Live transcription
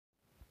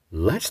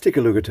Let's take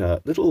a look at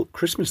a little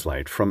Christmas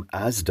light from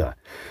ASDA.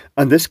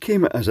 And this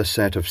came as a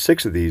set of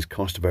 6 of these,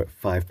 cost about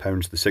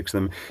 £5, the 6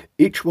 of them.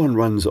 Each one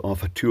runs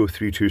off a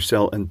 2032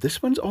 cell, and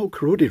this one's all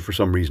corroded for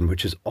some reason,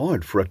 which is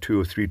odd for a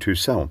 2032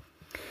 cell.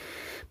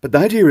 But the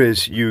idea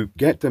is you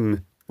get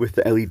them with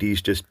the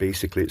LEDs just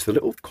basically, it's the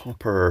little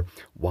copper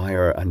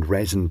wire and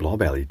resin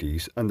blob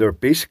LEDs, and they're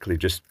basically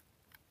just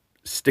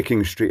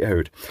sticking straight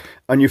out.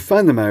 And you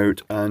fan them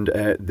out, and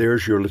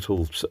there's your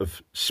little sort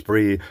of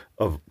spray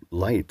of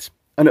light.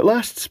 And it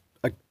lasts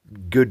a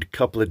good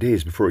couple of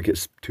days before it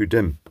gets too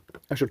dim.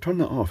 I shall turn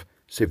that off,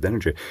 save the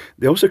energy.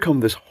 They also come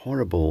with this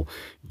horrible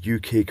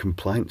UK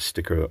compliance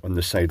sticker on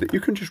the side that you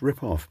can just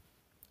rip off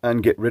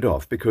and get rid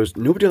of, because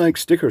nobody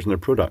likes stickers on their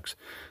products.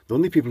 The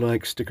only people who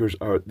like stickers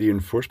are the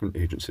enforcement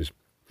agencies.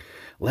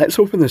 Let's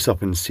open this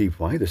up and see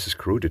why this is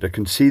corroded. I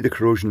can see the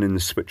corrosion in the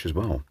switch as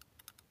well.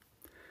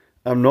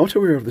 I'm not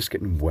aware of this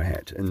getting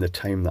wet in the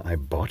time that I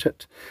bought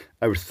it.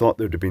 I would have thought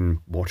there would have been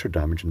water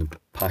damage in the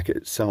packet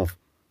itself.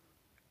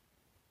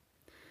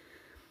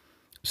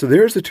 So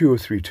there's the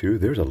 2032.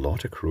 There's a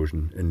lot of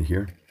corrosion in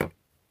here.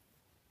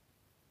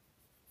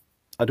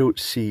 I don't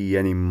see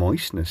any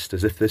moistness,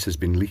 as if this has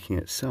been leaking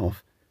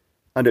itself.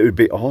 And it would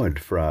be odd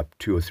for a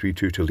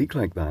 2032 to leak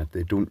like that.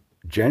 They don't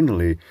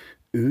generally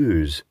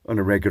ooze on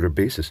a regular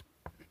basis.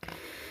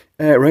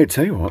 Right,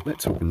 tell you what,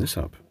 let's open this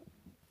up.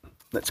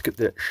 Let's get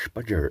the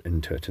spudger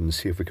into it and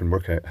see if we can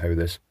work out how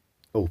this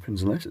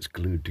opens, unless it's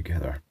glued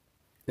together.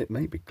 It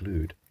might be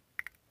glued.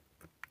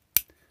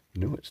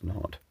 No, it's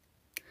not.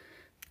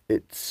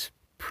 It's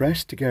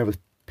pressed together with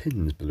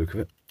pins, by the look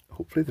of it.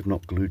 Hopefully they've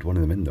not glued one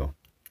of them in, though.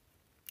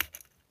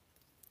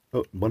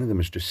 Oh, one of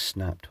them is just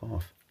snapped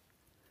off.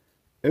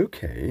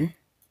 Okay.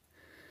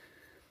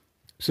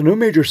 So no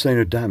major sign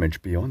of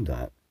damage beyond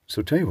that.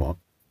 So tell you what,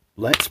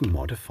 let's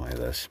modify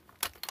this.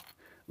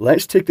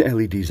 Let's take the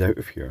LEDs out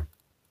of here.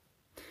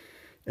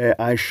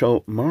 I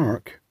shall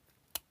mark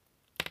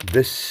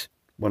this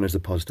one as the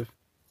positive,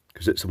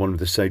 because it's the one with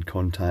the side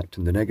contact,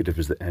 and the negative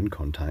is the end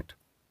contact.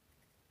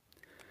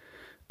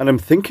 And I'm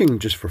thinking,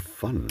 just for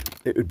fun,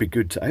 it would be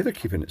good to either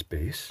keep in its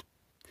base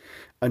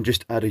and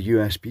just add a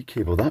USB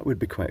cable. That would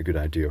be quite a good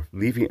idea,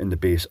 leaving it in the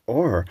base.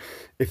 Or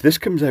if this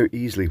comes out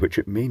easily, which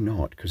it may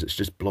not because it's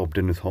just blobbed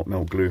in with hot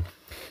melt glue,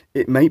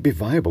 it might be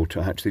viable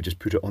to actually just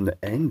put it on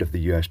the end of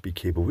the USB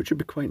cable, which would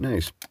be quite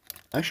nice.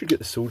 I should get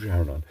the solder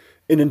iron on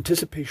in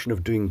anticipation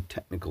of doing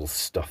technical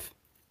stuff.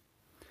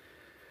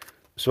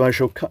 So I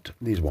shall cut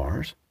these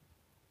wires.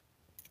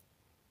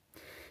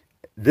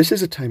 This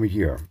is a time of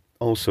year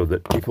also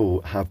that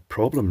people have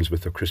problems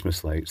with their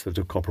Christmas lights,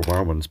 the copper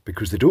wire ones,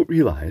 because they don't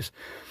realise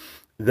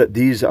that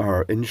these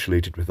are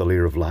insulated with a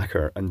layer of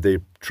lacquer, and they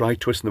try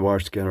twisting the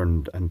wires together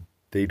and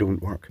they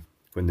don't work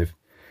when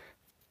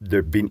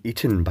they're being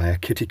eaten by a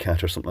kitty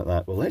cat or something like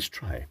that. Well, let's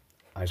try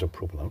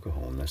isopropyl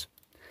alcohol on this.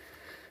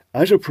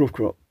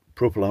 Isopropyl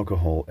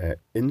alcohol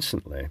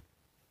instantly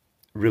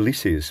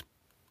releases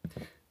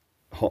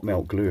hot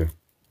melt glue.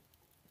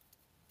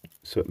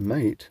 So it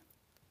might,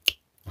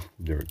 oh,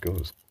 there it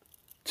goes.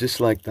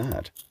 Just like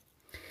that.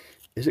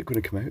 Is it going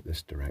to come out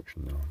this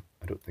direction though?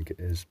 I don't think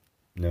it is.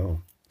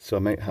 No. So I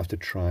might have to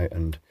try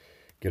and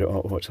get it.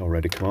 Oh, it's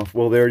already come off.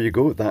 Well, there you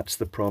go. That's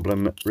the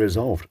problem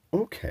resolved.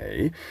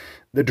 Okay.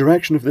 The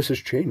direction of this has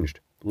changed.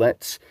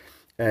 Let's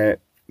add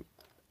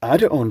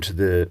it onto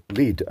the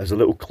lead as a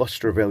little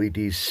cluster of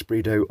LEDs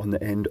sprayed out on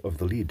the end of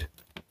the lead.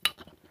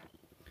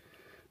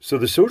 So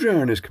the solder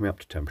iron is coming up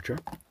to temperature.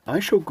 I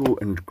shall go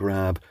and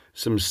grab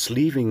some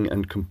sleeving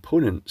and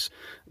components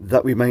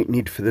that we might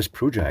need for this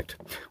project.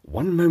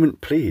 One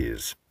moment,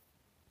 please.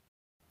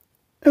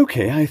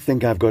 Okay, I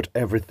think I've got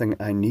everything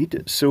I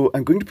need. So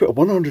I'm going to put a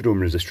 100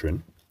 ohm resistor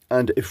in.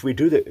 And if we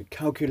do the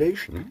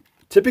calculation,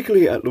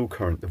 typically at low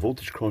current, the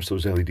voltage across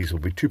those LEDs will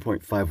be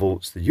 2.5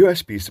 volts. The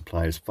USB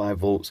supply is 5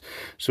 volts.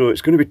 So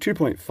it's going to be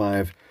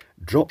 2.5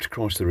 dropped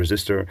across the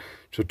resistor.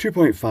 So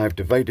 2.5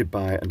 divided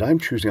by, and I'm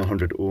choosing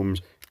 100 ohms,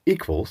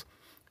 equals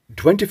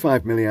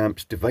 25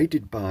 milliamps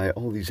divided by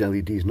all these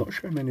LEDs. Not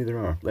sure how many there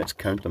are. Let's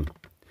count them.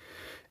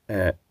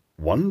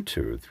 1,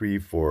 2, 3,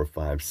 4,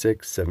 5,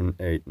 6, 7,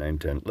 8, 9,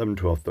 10, 11,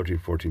 12, 13,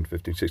 14,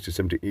 15, 16,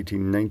 17,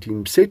 18,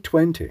 19, say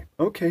 20.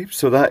 Okay,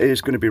 so that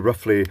is going to be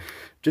roughly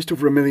just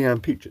over a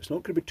milliamp each. It's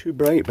not going to be too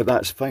bright, but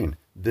that's fine.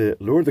 The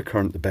lower the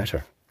current, the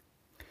better.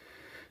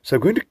 So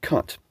I'm going to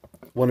cut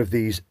one of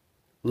these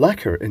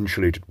lacquer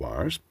insulated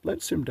wires.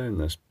 Let's zoom down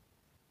this.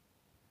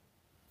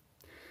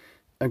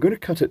 I'm going to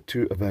cut it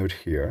to about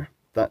here.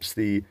 That's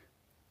the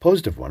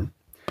positive one.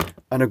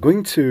 And I'm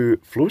going to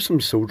flow some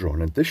solder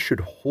on, and this should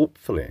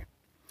hopefully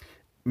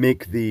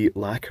make the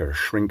lacquer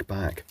shrink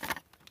back.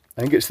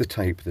 I think it's the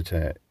type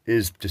that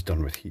is just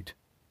done with heat.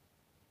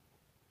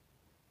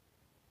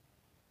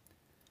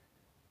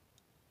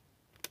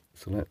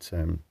 So let's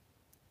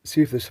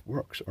see if this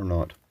works or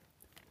not.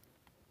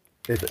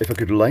 If I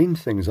could line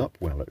things up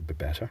well, it would be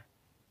better.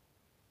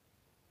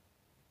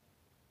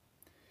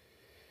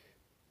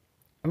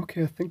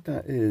 Okay, I think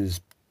that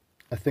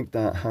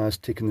has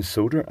taken the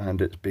solder and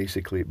it's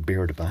basically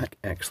bared back.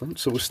 Excellent.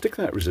 So we'll stick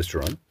that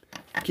resistor on.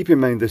 Keep in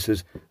mind this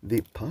is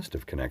the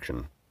positive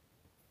connection.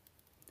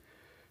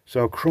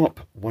 So I'll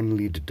crop one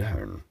lead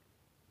down.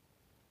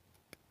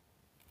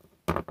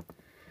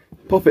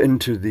 Pop it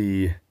into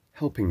the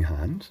helping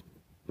hand.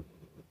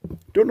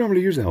 Don't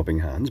normally use the helping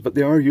hands, but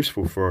they are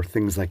useful for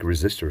things like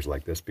resistors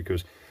like this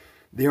because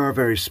they are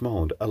very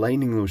small, and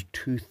aligning those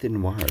two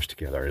thin wires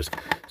together is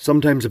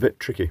sometimes a bit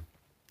tricky.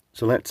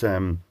 So let's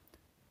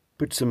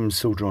put some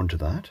solder onto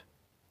that.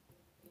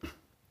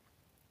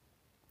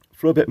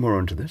 Flow a bit more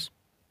onto this.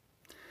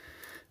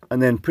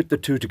 And then put the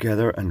two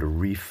together and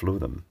reflow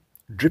them,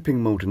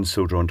 dripping molten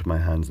solder onto my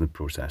hands in the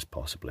process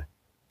possibly.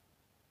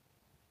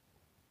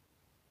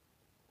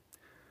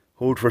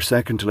 Hold for a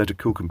second to let it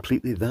cool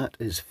completely. That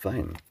is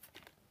fine.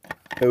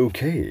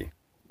 Okay.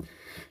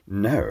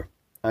 Now,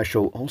 I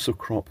shall also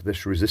crop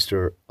this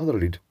resistor other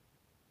lead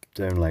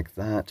down like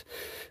that.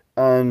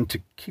 And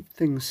to keep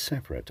things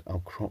separate, I'll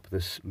crop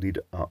this lead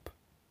up.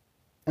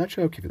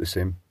 Actually, I'll keep it the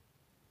same.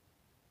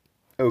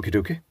 Okie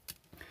dokie.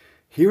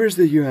 Here is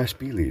the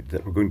USB lead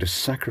that we're going to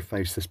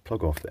sacrifice this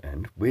plug off the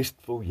end.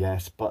 Wasteful,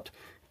 yes, but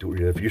don't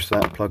really have use for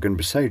that plug. And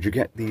besides, you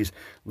get these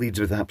leads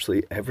with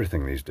absolutely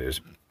everything these days.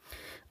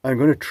 I'm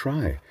going to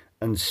try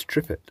and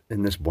strip it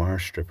in this wire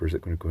stripper. Is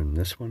it going to go in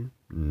this one?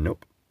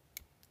 Nope.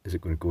 Is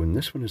it going to go in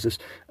this one? Is this...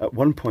 At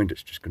one point,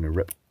 it's just going to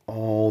rip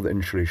all the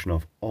insulation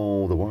off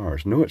all the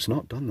wires. No, it's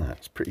not done that.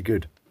 It's pretty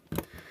good.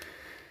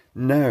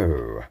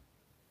 Now,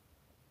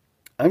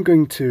 I'm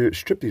going to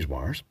strip these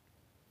wires.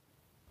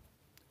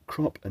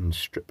 Crop and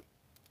strip.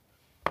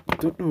 I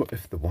don't know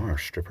if the wire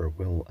stripper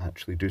will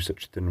actually do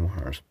such thin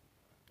wires.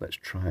 Let's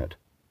try it.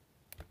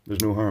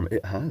 There's no harm.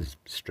 It has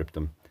stripped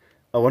them.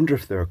 I wonder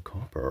if they're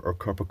copper or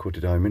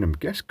copper-coated aluminium.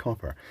 Guess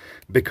copper,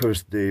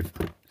 because they've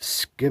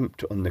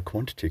skimped on the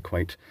quantity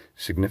quite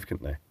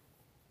significantly.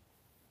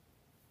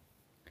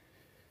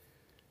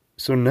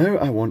 So now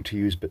I want to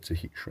use bits of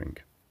heat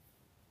shrink.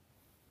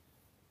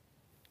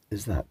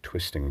 Is that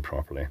twisting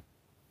properly?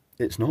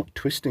 It's not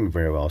twisting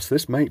very well, so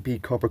this might be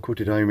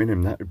copper-coated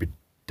aluminium. That would be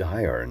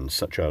dire in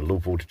such a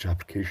low-voltage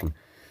application,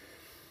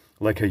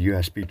 like a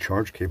USB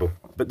charge cable.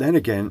 But then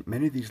again,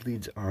 many of these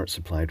leads are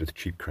supplied with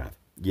cheap crap.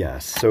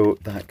 Yes, so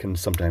that can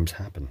sometimes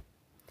happen.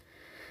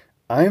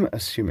 I'm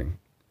assuming,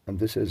 and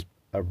this is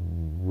a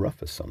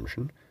rough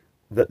assumption,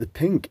 that the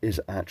pink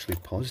is actually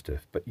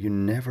positive, but you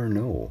never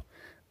know.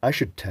 I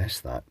should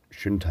test that,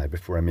 shouldn't I,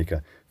 before I make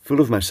a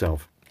fool of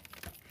myself?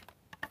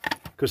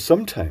 Because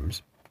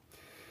sometimes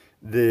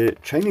the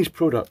Chinese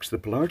products, the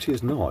polarity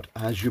is not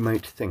as you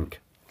might think.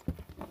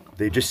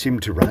 They just seem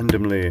to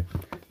randomly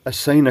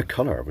assign a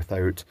colour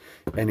without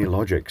any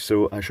logic.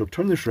 So I shall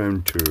turn this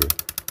round to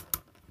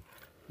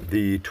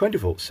the 20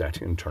 volt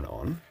setting and turn it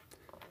on,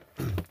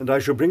 and I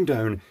shall bring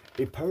down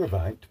a power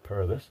bank to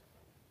power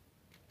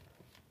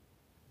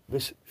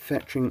this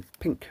fetching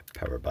pink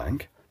power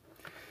bank,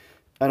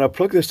 and I'll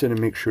plug this in and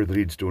make sure the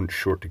leads don't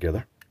short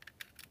together.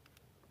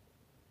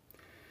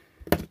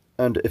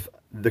 And if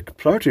the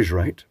polarity is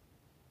right,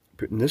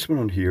 putting this one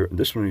on here and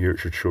this one on here, it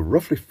should show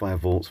roughly 5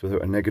 volts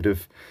without a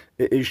negative.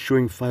 It is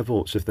showing 5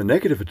 volts. If the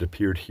negative had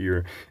appeared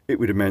here, it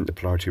would have meant the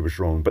polarity was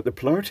wrong, but the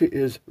polarity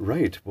is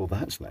right. Well,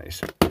 that's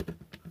nice.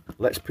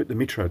 Let's put the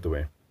meter out the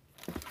way.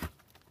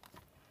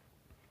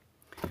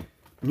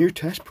 New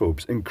test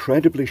probes,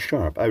 incredibly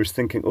sharp. I was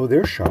thinking, oh,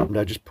 they're sharp, and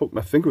I just poked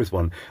my finger with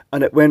one,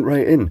 and it went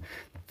right in.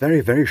 Very,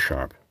 very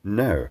sharp.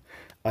 Now,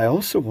 I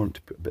also want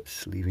to put a bit of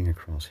sleeving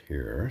across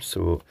here,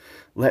 so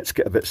let's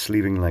get a bit of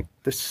sleeving like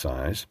this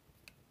size.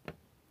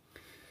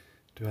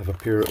 Do I have a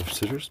pair of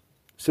scissors?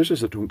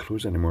 Scissors that don't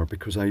close anymore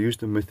because I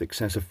used them with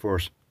excessive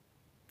force,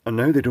 and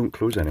now they don't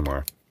close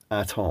anymore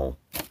at all.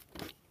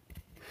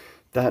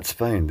 That's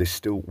fine, they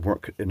still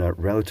work in a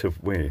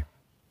relative way.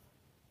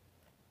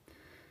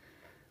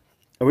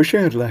 I wish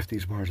I had left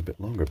these wires a bit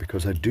longer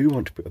because I do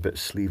want to put a bit of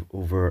sleeve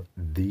over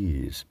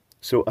these.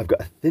 So I've got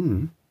a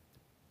thin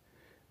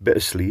bit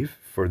of sleeve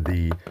for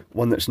the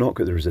one that's not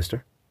got the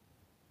resistor.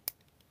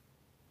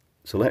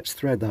 So let's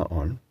thread that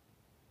on.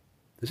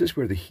 This is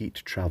where the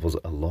heat travels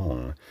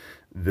along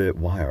the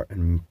wire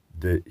and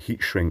the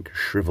heat shrink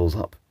shrivels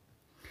up.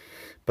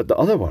 But the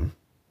other one,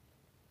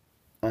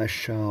 I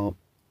shall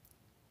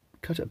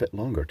cut it a bit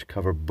longer to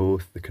cover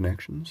both the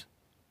connections,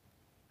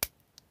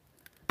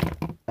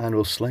 and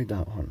we'll slide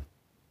that on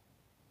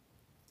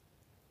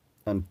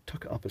and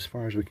tuck it up as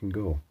far as we can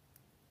go.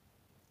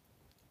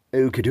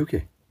 Okie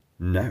dokie.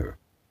 Now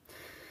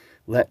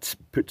let's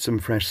put some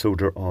fresh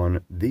solder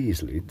on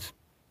these leads,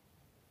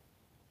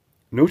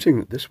 noting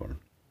that this one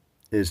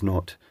is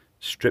not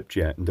stripped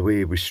yet, and the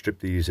way we strip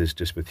these is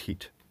just with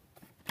heat.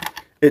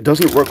 It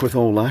doesn't work with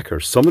all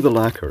lacquers. Some of the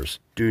lacquers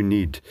do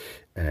need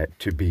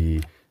to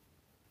be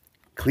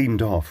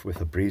cleaned off with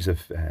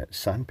abrasive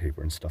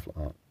sandpaper and stuff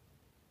like that.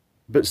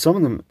 But some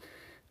of them,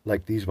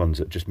 like these ones,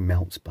 it just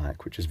melts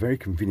back, which is very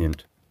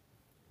convenient.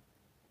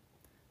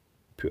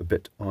 Put a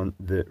bit on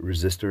the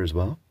resistor as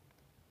well.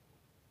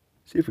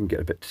 See if we can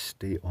get a bit to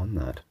stay on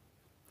that.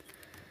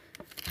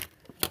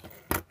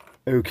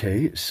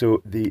 Okay,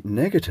 so the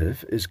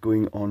negative is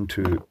going on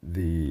to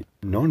the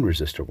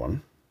non-resistor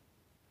one.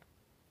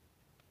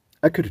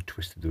 I could have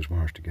twisted those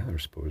wires together, I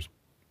suppose,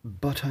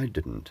 but I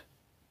didn't.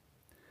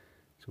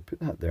 So put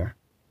that there,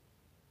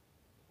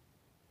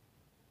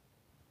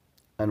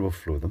 and we'll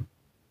flow them.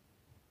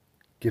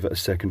 Give it a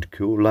second to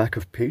cool. Lack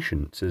of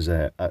patience is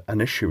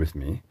an issue with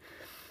me.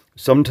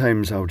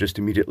 Sometimes I'll just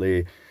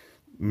immediately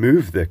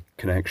move the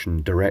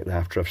connection directly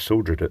after I've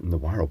soldered it, and the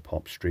wire will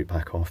pop straight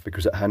back off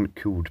because it hadn't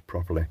cooled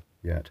properly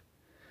yet.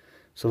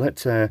 So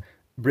let's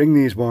bring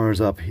these wires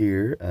up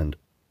here and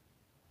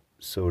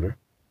solder.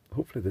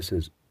 Hopefully this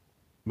is,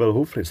 well,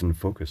 hopefully it's in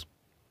focus.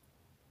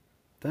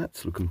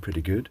 That's looking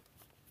pretty good.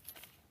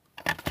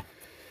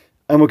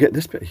 And we'll get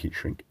this bit of heat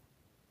shrink,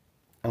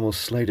 and we'll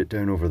slide it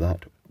down over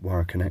that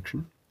wire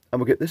connection. And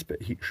we'll get this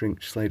bit of heat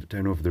shrink, slide it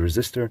down over the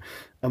resistor,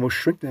 and we'll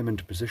shrink them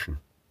into position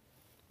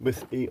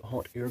with a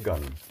hot air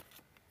gun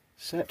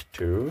set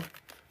to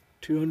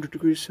 200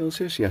 degrees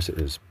Celsius. Yes, it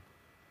is.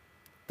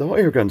 The hot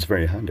air gun's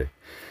very handy,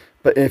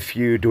 but if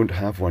you don't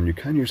have one, you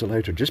can use a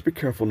lighter. Just be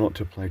careful not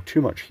to apply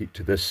too much heat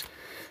to this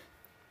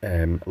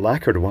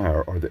lacquered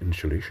wire, or the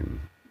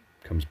insulation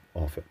comes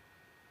off it.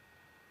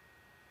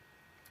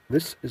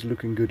 This is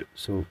looking good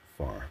so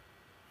far.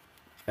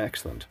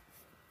 Excellent.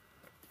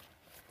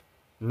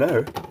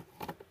 Now,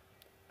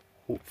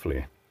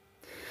 hopefully,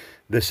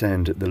 this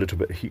end, the little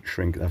bit of heat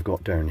shrink that I've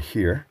got down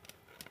here,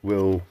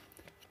 will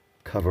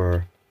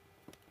cover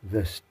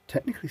this.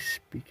 Technically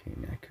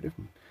speaking, I could have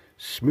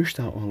smooshed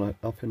that all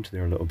up into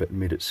there a little bit and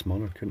made it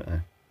smaller, couldn't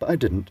I? But I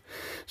didn't.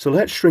 So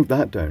let's shrink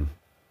that down.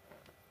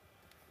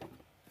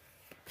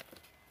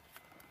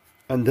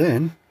 And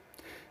then,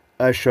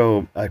 I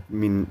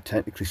mean,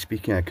 technically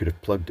speaking, I could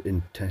have plugged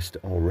in test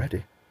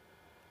already.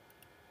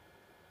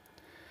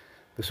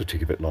 This will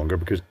take a bit longer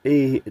because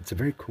A, it's a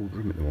very cold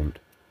room at the moment.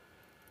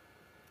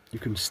 You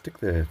can stick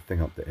the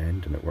thing up the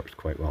end and it works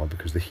quite well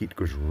because the heat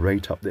goes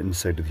right up the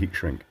inside of the heat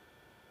shrink.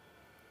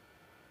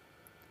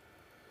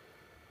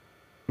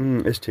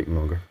 It's taking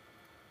longer.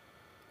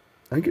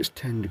 I think it's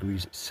 10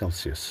 degrees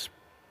Celsius,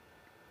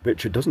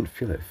 which it doesn't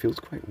feel it. It feels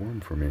quite warm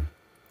for me.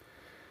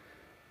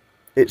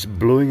 It's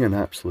blowing an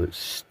absolute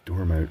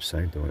storm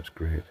outside though, it's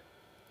great.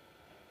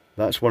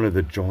 That's one of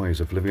the joys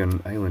of living on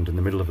an island in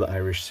the middle of the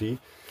Irish Sea,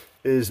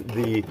 is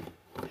the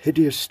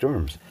hideous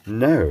storms.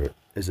 Now,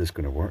 is this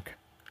going to work?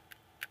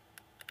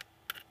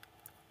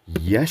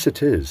 Yes,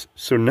 it is.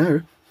 So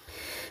now,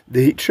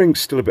 the heat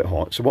shrink's still a bit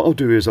hot, so what I'll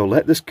do is I'll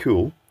let this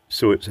cool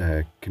so it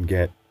can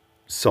get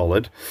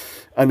solid,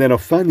 and then I'll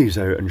fan these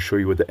out and show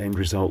you what the end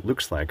result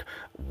looks like.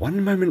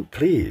 One moment,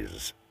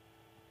 please.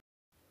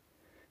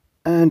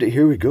 And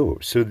here we go.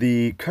 So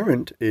the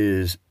current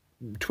is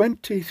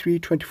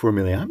 24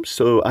 milliamps,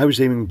 so I was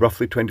aiming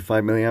roughly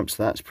 25 milliamps.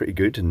 That's pretty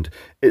good, and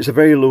it's a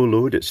very low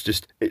load.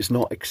 It's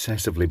not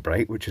excessively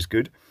bright, which is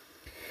good.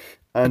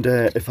 And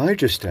if I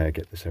just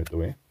get this out of the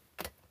way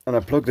and I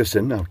plug this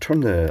in, I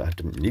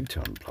didn't need to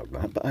unplug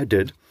that, but I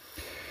did.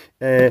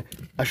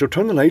 I shall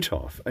turn the light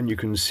off and you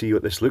can see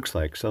what this looks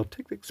like. So I'll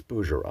take the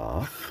exposure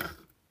off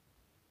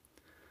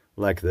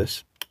like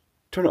this,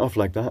 turn it off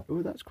like that.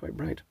 Oh, that's quite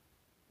bright.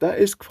 That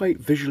is quite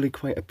visually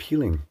quite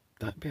appealing.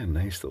 That'd be a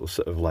nice little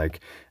sort of like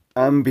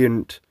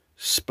ambient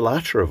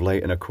splatter of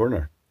light in a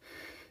corner.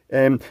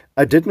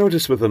 I did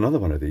notice with another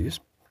one of these,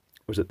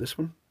 was it this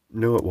one?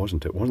 No, it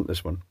wasn't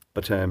this one.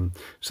 But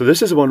so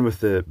this is the one with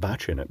the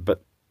battery in it,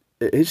 but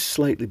it is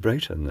slightly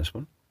brighter than this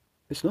one.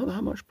 It's not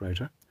that much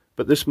brighter,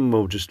 but this one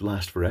will just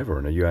last forever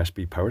on a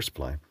USB power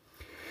supply.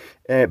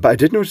 But I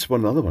did notice one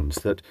of the other ones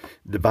that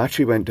the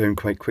battery went down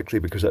quite quickly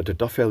because it had a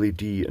duff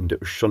LED and it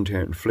was shunting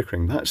out and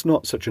flickering. That's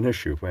not such an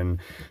issue when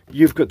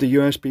you've got the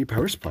USB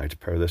power supply to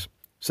power this.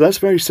 So that's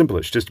very simple.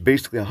 It's just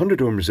basically a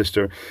 100 ohm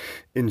resistor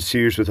in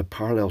series with a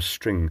parallel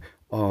string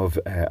of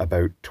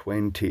about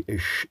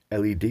 20-ish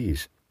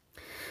LEDs.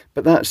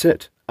 But that's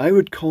it. I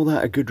would call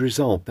that a good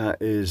result. That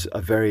is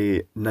a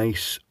very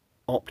nice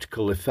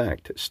optical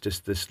effect. It's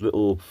just this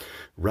little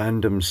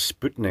random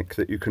Sputnik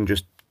that you can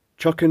just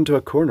chuck into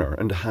a corner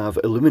and have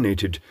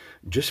illuminated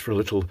just for a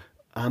little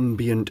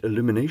ambient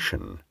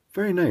illumination.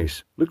 Very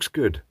nice. Looks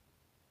good.